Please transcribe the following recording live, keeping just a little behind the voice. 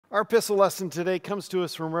Our epistle lesson today comes to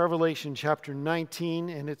us from Revelation chapter 19,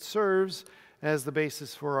 and it serves as the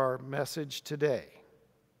basis for our message today.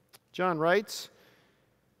 John writes,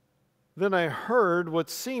 "Then I heard what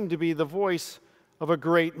seemed to be the voice of a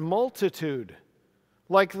great multitude,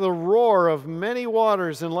 like the roar of many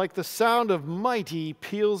waters and like the sound of mighty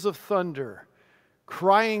peals of thunder,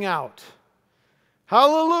 crying out,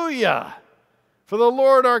 'Hallelujah! For the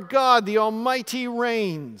Lord our God, the Almighty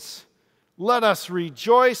reigns. Let us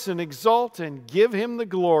rejoice and exult and give him the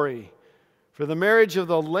glory. For the marriage of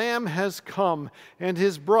the Lamb has come, and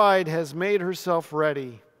his bride has made herself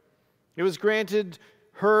ready. It was granted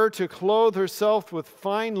her to clothe herself with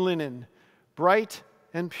fine linen, bright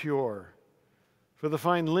and pure. For the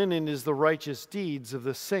fine linen is the righteous deeds of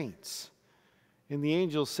the saints.' And the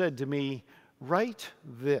angel said to me, 'Write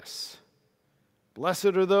this: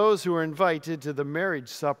 Blessed are those who are invited to the marriage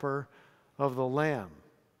supper of the Lamb.'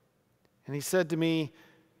 And he said to me,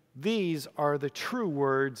 'These are the true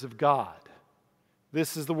words of God.'"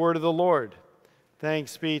 This is the word of the Lord.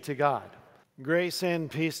 Thanks be to God. Grace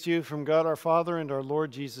and peace to you from God our Father and our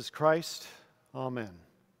Lord Jesus Christ. Amen.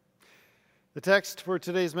 The text for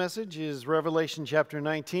today's message is Revelation chapter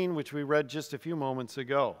 19, which we read just a few moments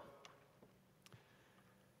ago.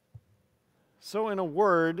 So in a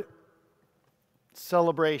word,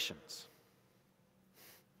 celebrations.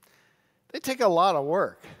 They take a lot of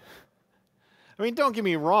work. I mean, don't get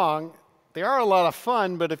me wrong, they are a lot of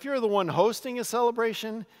fun, but if you're the one hosting a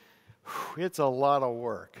celebration, it's a lot of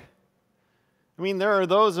work. I mean, there are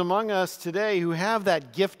those among us today who have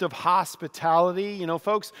that gift of hospitality,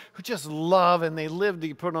 folks who just love and they live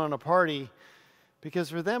to put on a party, because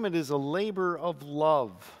for them it is a labor of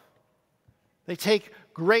love. They take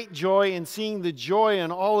great joy in seeing the joy in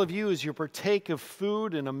all of you as you partake of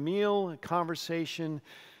food and a meal, and conversation,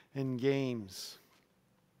 and games.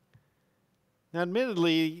 Now,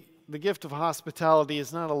 admittedly, the gift of hospitality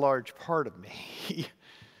is not a large part of me.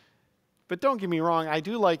 But don't get me wrong, I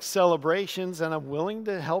do like celebrations, and I'm willing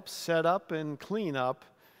to help set up and clean up.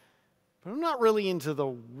 But I'm not really into the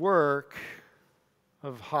work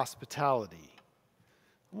of hospitality.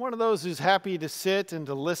 I'm one of those who's happy to sit and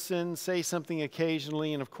to listen, say something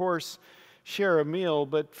occasionally, and of course, share a meal.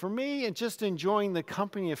 But for me, it's just enjoying the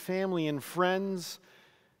company of family and friends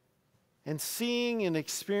and seeing and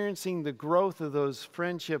experiencing the growth of those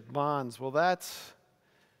friendship bonds. Well,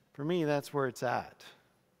 for me, that's where it's at.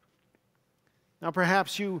 Now,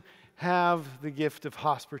 perhaps you have the gift of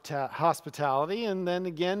hospitality, and then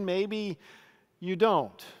again, maybe you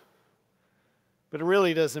don't. But it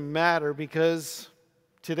really doesn't matter, because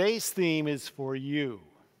today's theme is for you.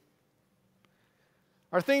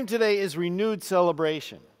 Our theme today is renewed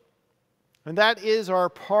celebration. And that is our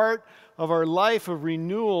part of our life of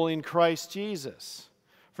renewal in Christ Jesus.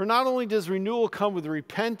 For not only does renewal come with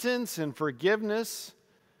repentance and forgiveness,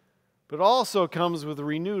 but also comes with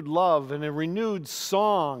renewed love and a renewed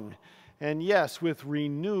song, and yes, with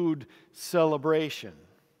renewed celebration.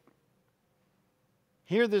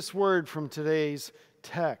 Hear this word from today's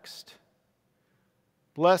text.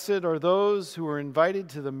 Blessed are those who are invited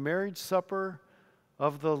to the marriage supper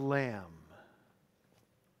of the Lamb.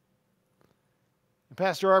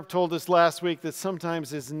 Pastor Arp told us last week that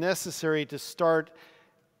sometimes it's necessary to start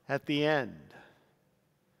at the end.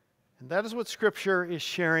 And that is what Scripture is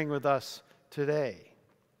sharing with us today.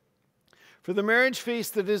 For the marriage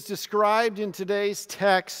feast that is described in today's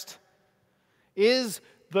text is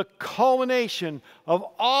the culmination of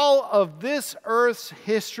all of this earth's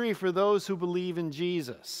history for those who believe in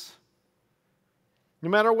Jesus. No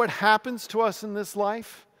matter what happens to us in this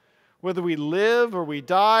life, whether we live or we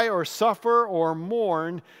die or suffer or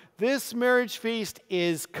mourn, this marriage feast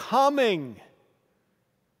is coming.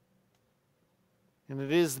 And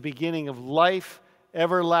it is the beginning of life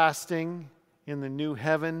everlasting in the new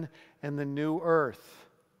heaven and the new earth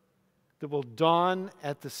that will dawn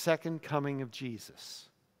at the second coming of Jesus.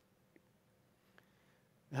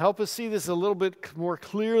 To help us see this a little bit more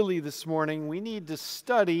clearly this morning, we need to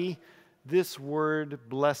study this word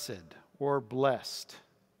blessed or blessed.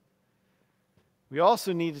 We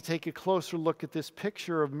also need to take a closer look at this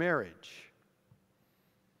picture of marriage.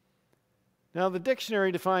 Now, the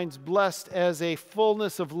dictionary defines blessed as a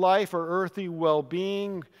fullness of life or earthly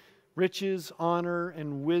well-being, riches, honor,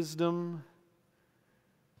 and wisdom.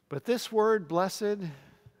 But this word, blessed,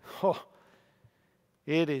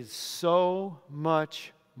 it is so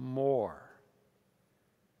much more.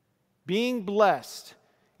 Being blessed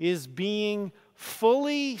is being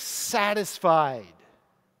fully satisfied.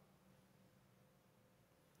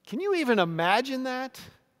 Can you even imagine that?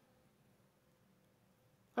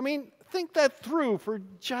 I mean, think that through for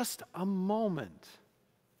just a moment.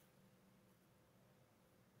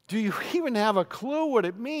 Do you even have a clue what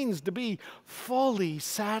it means to be fully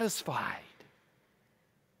satisfied?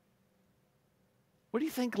 What do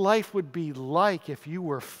you think life would be like if you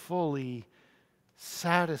were fully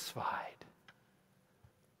satisfied?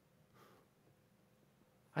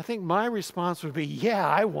 I think my response would be, yeah,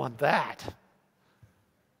 I want that.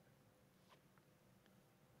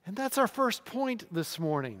 And that's our first point this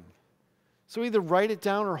morning. So either write it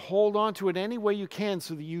down or hold on to it any way you can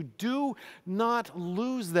so that you do not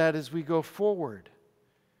lose that as we go forward.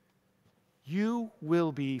 You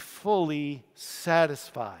will be fully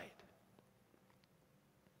satisfied.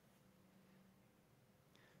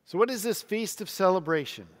 So what is this feast of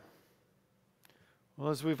celebration? Well,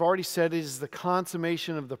 as we've already said, it is the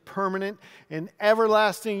consummation of the permanent and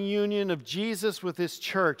everlasting union of Jesus with His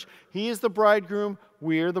church. He is the bridegroom,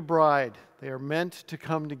 we are the bride. They are meant to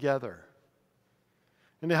come together.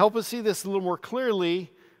 And to help us see this a little more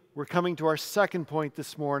clearly, we're coming to our second point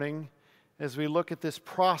this morning as we look at this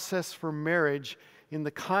process for marriage in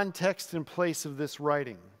the context and place of this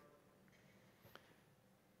writing.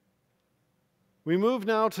 We move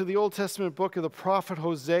now to the Old Testament book of the prophet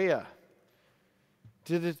Hosea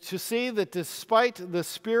to see that despite the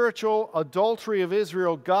spiritual adultery of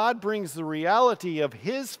Israel, God brings the reality of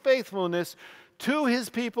His faithfulness to His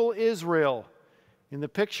people Israel in the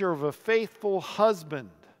picture of a faithful husband.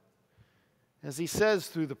 As He says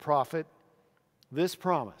through the prophet, this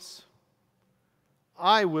promise,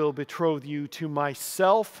 I will betroth you to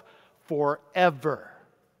myself forever.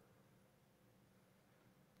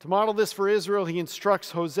 To model this for Israel, He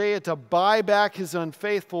instructs Hosea to buy back his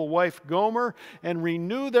unfaithful wife Gomer and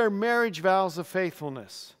renew their marriage vows of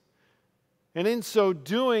faithfulness. And in so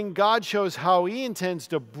doing, God shows how He intends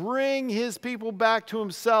to bring His people back to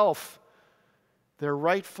Himself, their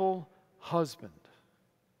rightful husband.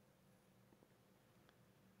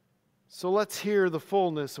 So let's hear the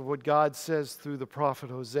fullness of what God says through the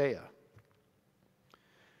prophet Hosea.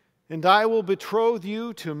 And I will betroth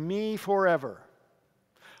you to me forever.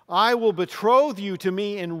 I will betroth you to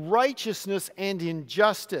me in righteousness and in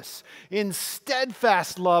justice, in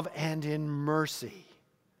steadfast love and in mercy.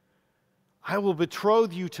 I will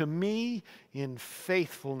betroth you to me in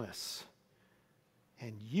faithfulness,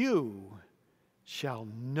 and you shall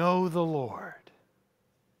know the Lord.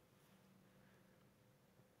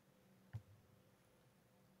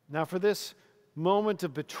 Now, for this moment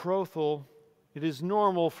of betrothal, it is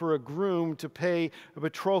normal for a groom to pay a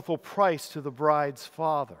betrothal price to the bride's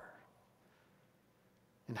father.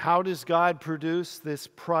 And how does God produce this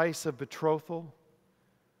price of betrothal?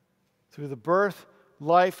 Through the birth,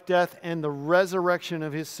 life, death, and the resurrection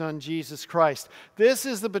of His Son, Jesus Christ. This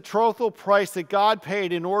is the betrothal price that God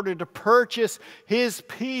paid in order to purchase His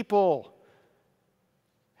people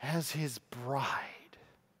as His bride.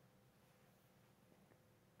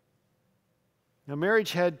 Now,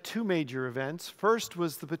 marriage had two major events. First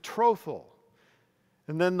was the betrothal,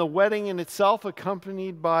 and then the wedding in itself,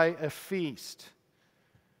 accompanied by a feast.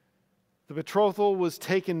 The betrothal was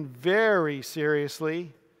taken very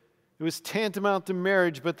seriously. It was tantamount to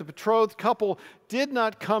marriage, but the betrothed couple did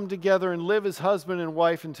not come together and live as husband and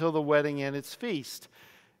wife until the wedding and its feast,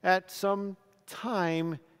 at some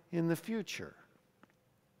time in the future.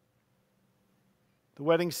 The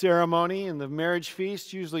wedding ceremony and the marriage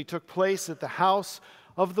feast usually took place at the house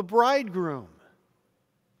of the bridegroom.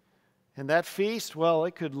 And that feast, well,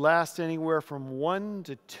 it could last anywhere from 1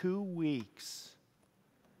 to 2 weeks.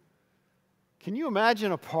 Can you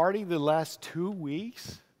imagine a party that lasts 2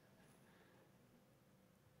 weeks?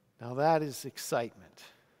 Now that is excitement.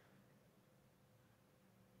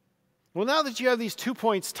 Well, now that you have these 2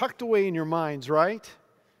 points tucked away in your minds, right?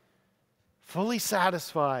 Fully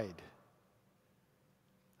satisfied.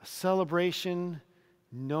 A celebration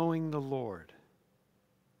knowing the Lord.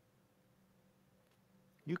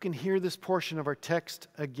 You can hear this portion of our text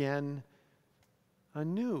again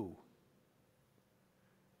anew.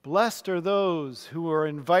 Blessed are those who are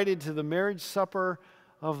invited to the marriage supper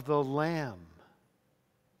of the Lamb.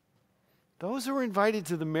 Those who are invited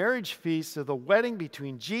to the marriage feast of the wedding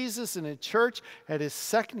between Jesus and His church at His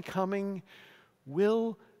second coming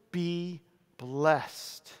will be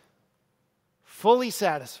blessed. Fully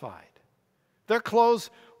satisfied. Their clothes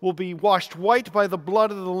will be washed white by the blood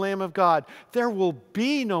of the Lamb of God. There will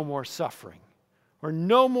be no more suffering, or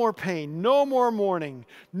no more pain, no more mourning,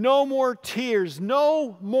 no more tears,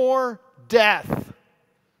 no more death.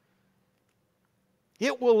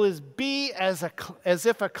 It will be as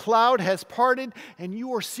if a cloud has parted and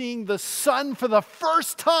you are seeing the sun for the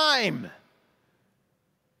first time.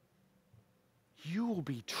 You will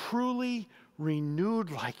be truly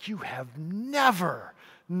renewed like you have never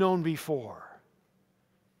known before.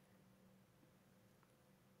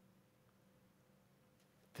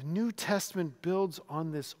 The New Testament builds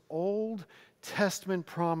on this Old Testament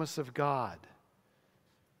promise of God.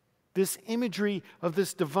 This imagery of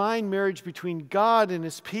this divine marriage between God and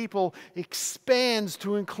his people expands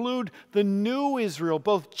to include the new Israel,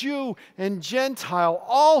 both Jew and Gentile,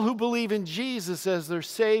 all who believe in Jesus as their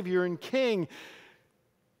Savior and King.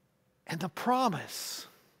 And the promise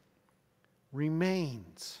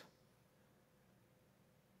remains.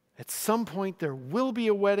 At some point there will be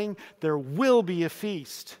a wedding, there will be a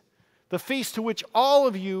feast. The feast to which all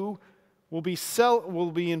of you will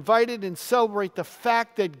be invited and celebrate the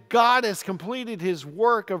fact that God has completed his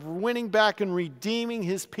work of winning back and redeeming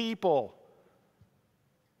his people.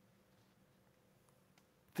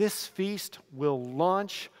 This feast will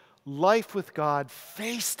launch life with God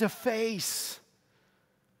face to face,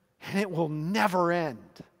 and it will never end.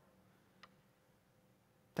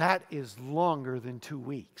 That is longer than 2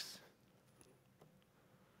 weeks.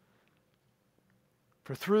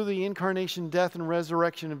 For through the incarnation, death, and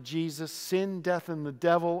resurrection of Jesus, sin, death, and the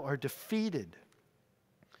devil are defeated.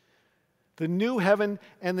 The new heaven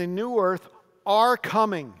and the new earth are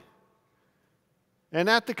coming. And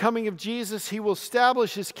at the coming of Jesus, he will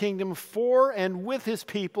establish his kingdom for and with his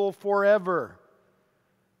people forever.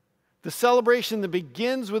 The celebration that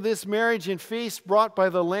begins with this marriage and feast brought by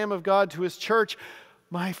the Lamb of God to his church,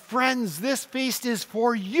 my friends, this feast is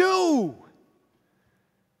for you.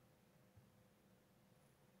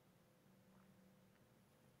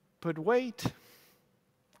 But wait,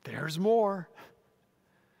 there's more.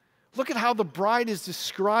 Look at how the bride is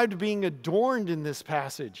described being adorned in this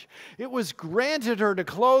passage. It was granted her to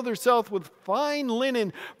clothe herself with fine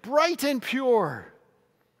linen, bright and pure.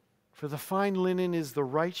 For the fine linen is the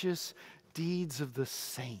righteous deeds of the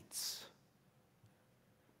saints.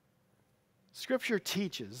 Scripture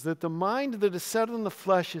teaches that the mind that is set on the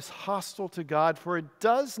flesh is hostile to God, for it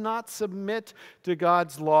does not submit to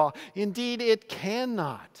God's law. Indeed, it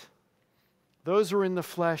cannot. Those who are in the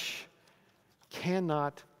flesh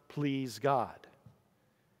cannot please God.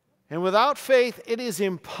 And without faith, it is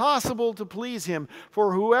impossible to please him.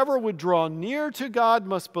 For whoever would draw near to God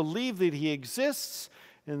must believe that he exists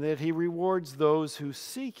and that he rewards those who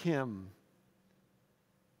seek him.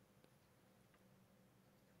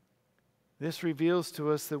 This reveals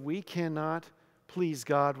to us that we cannot please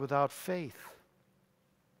God without faith,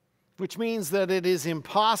 which means that it is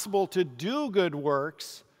impossible to do good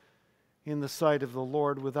works in the sight of the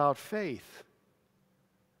Lord without faith.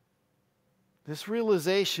 This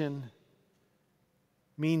realization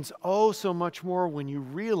means oh so much more when you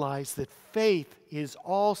realize that faith is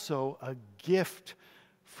also a gift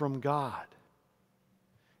from God.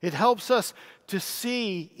 It helps us to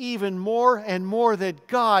see even more and more that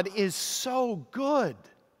God is so good.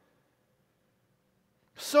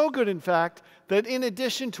 So good, in fact, that in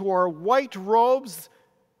addition to our white robes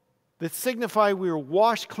that signify we are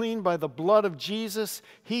washed clean by the blood of Jesus,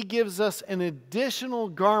 he gives us an additional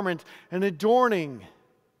garment, an adorning,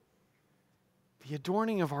 the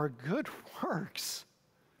adorning of our good works.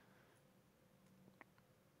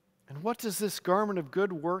 And what does this garment of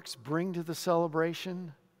good works bring to the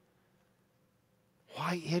celebration?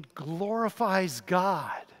 Why, it glorifies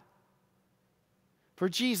God. For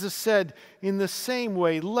Jesus said, in the same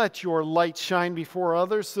way, let your light shine before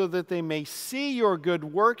others so that they may see your good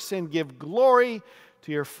works and give glory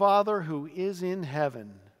to your Father who is in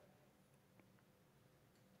heaven.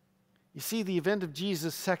 You see, the event of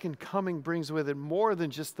Jesus' second coming brings with it more than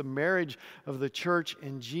just the marriage of the church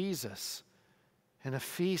and Jesus and a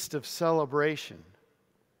feast of celebration.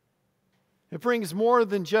 It brings more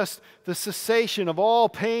than just the cessation of all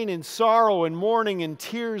pain and sorrow and mourning and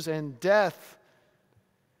tears and death.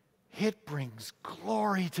 It brings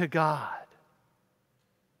glory to God.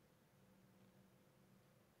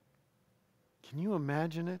 Can you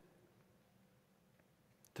imagine it?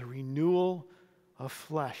 The renewal of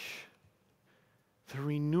flesh, the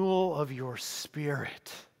renewal of your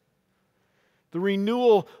spirit, the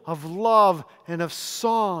renewal of love and of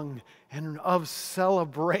song and of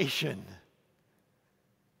celebration.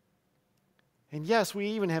 And yes, we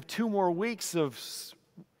even have 2 more weeks of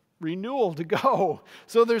renewal to go.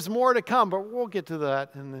 So there's more to come, but we'll get to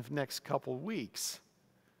that in the next couple weeks.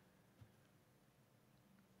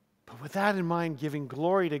 But with that in mind, giving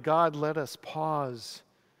glory to God, let us pause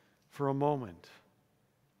for a moment.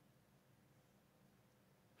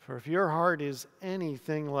 For if your heart is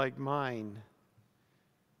anything like mine,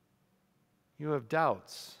 you have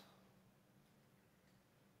doubts.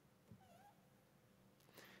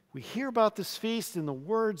 We hear about this feast in the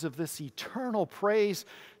words of this eternal praise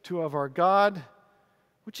of our God,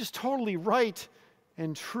 which is totally right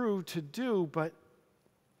and true to do, but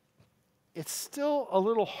it's still a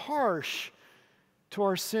little harsh to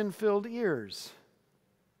our sin-filled ears.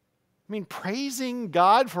 I mean, praising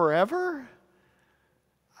God forever?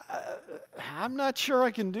 I'm not sure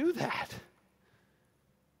I can do that.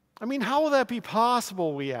 I mean, how will that be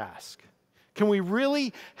possible, we ask? Can we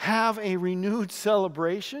really have a renewed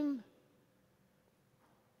celebration?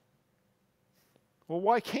 Well,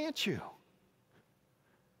 why can't you?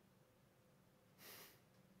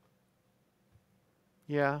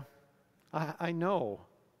 Yeah, I know.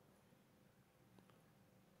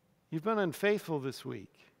 You've been unfaithful this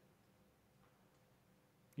week.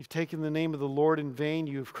 You've taken the name of the Lord in vain.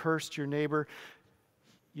 You've cursed your neighbor.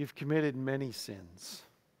 You've committed many sins.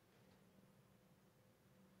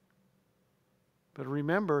 But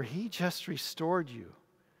remember, He just restored you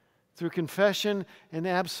through confession and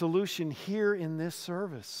absolution here in this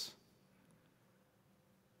service.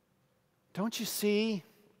 Don't you see?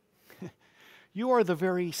 You are the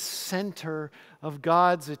very center of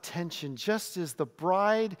God's attention, just as the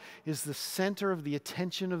bride is the center of the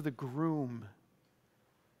attention of the groom.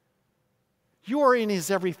 You are in His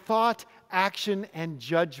every thought, action, and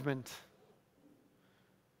judgment.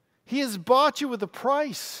 He has bought you with a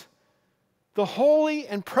price. The holy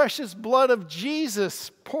and precious blood of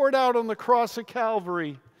Jesus poured out on the cross of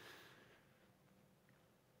Calvary.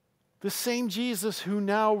 The same Jesus who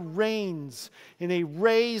now reigns in a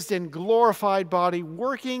raised and glorified body,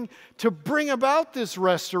 working to bring about this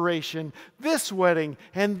restoration, this wedding,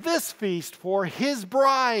 and this feast for His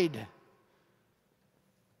bride.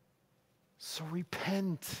 So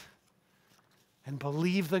repent and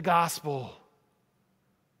believe the gospel.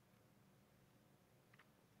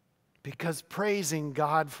 Because praising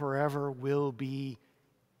God forever will be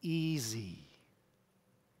easy.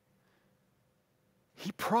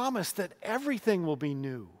 He promised that everything will be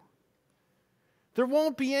new. There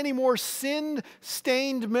won't be any more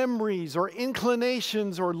sin-stained memories or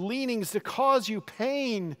inclinations or leanings to cause you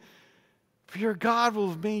pain, for your God will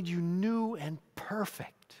have made you new and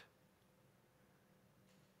perfect.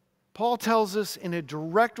 Paul tells us in a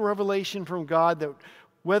direct revelation from God that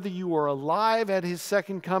whether you are alive at His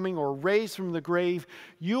second coming or raised from the grave,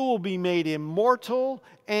 you will be made immortal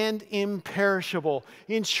and imperishable.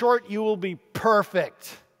 In short, you will be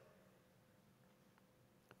perfect.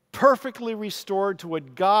 Perfectly restored to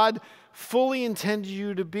what God fully intended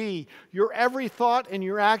you to be. Your every thought and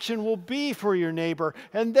your action will be for your neighbor,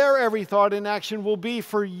 and their every thought and action will be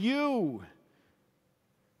for you.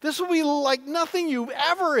 This will be like nothing you've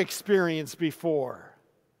ever experienced before.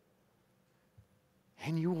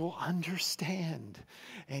 And you will understand,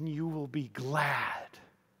 and you will be glad.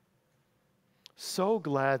 So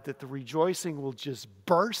glad that the rejoicing will just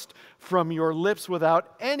burst from your lips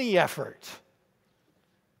without any effort.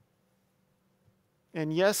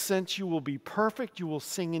 And yes, since you will be perfect, you will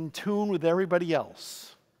sing in tune with everybody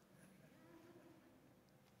else.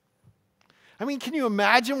 I mean, can you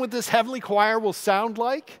imagine what this heavenly choir will sound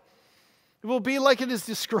like? It will be like it is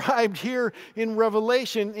described here in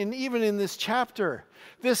Revelation and even in this chapter.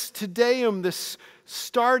 This Te Deum, this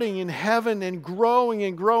starting in heaven and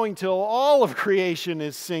growing till all of creation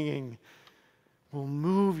is singing, will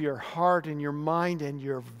move your heart and your mind and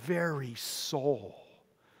your very soul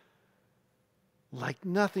like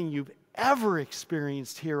nothing you've ever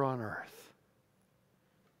experienced here on earth.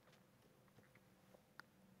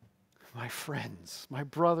 My friends, my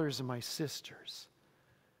brothers and my sisters,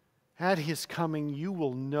 at His coming, you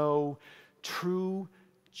will know true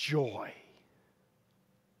joy.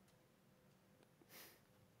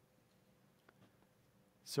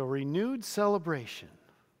 So, renewed celebration.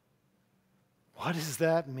 What does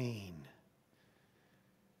that mean?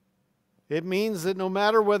 It means that no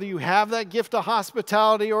matter whether you have that gift of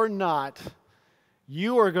hospitality or not,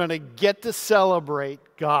 you are going to get to celebrate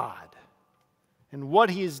God and what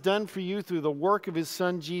He has done for you through the work of His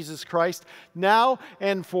Son, Jesus Christ, now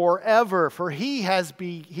and forever. For He has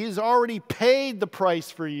already paid the price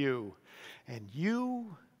for you, and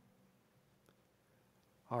you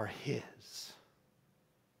are His.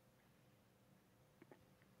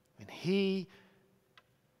 And He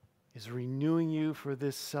is renewing you for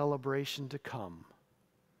this celebration to come.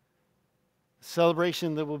 A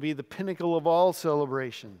celebration that will be the pinnacle of all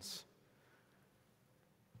celebrations,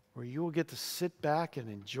 where you will get to sit back and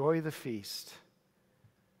enjoy the feast.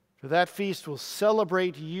 For that feast will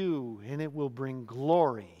celebrate you, and it will bring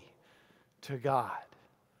glory to God.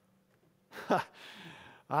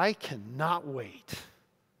 I cannot wait.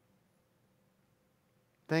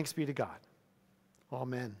 Thanks be to God.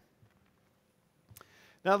 Amen.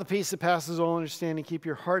 Now the peace that passes all understanding, keep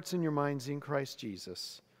your hearts and your minds in Christ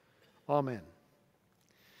Jesus. Amen.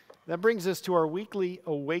 That brings us to our weekly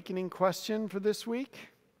awakening question for this week,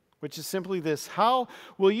 which is simply this: how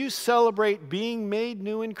will you celebrate being made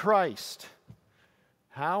new in Christ?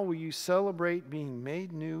 How will you celebrate being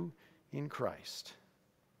made new in Christ?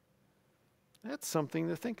 That's something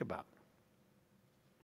to think about.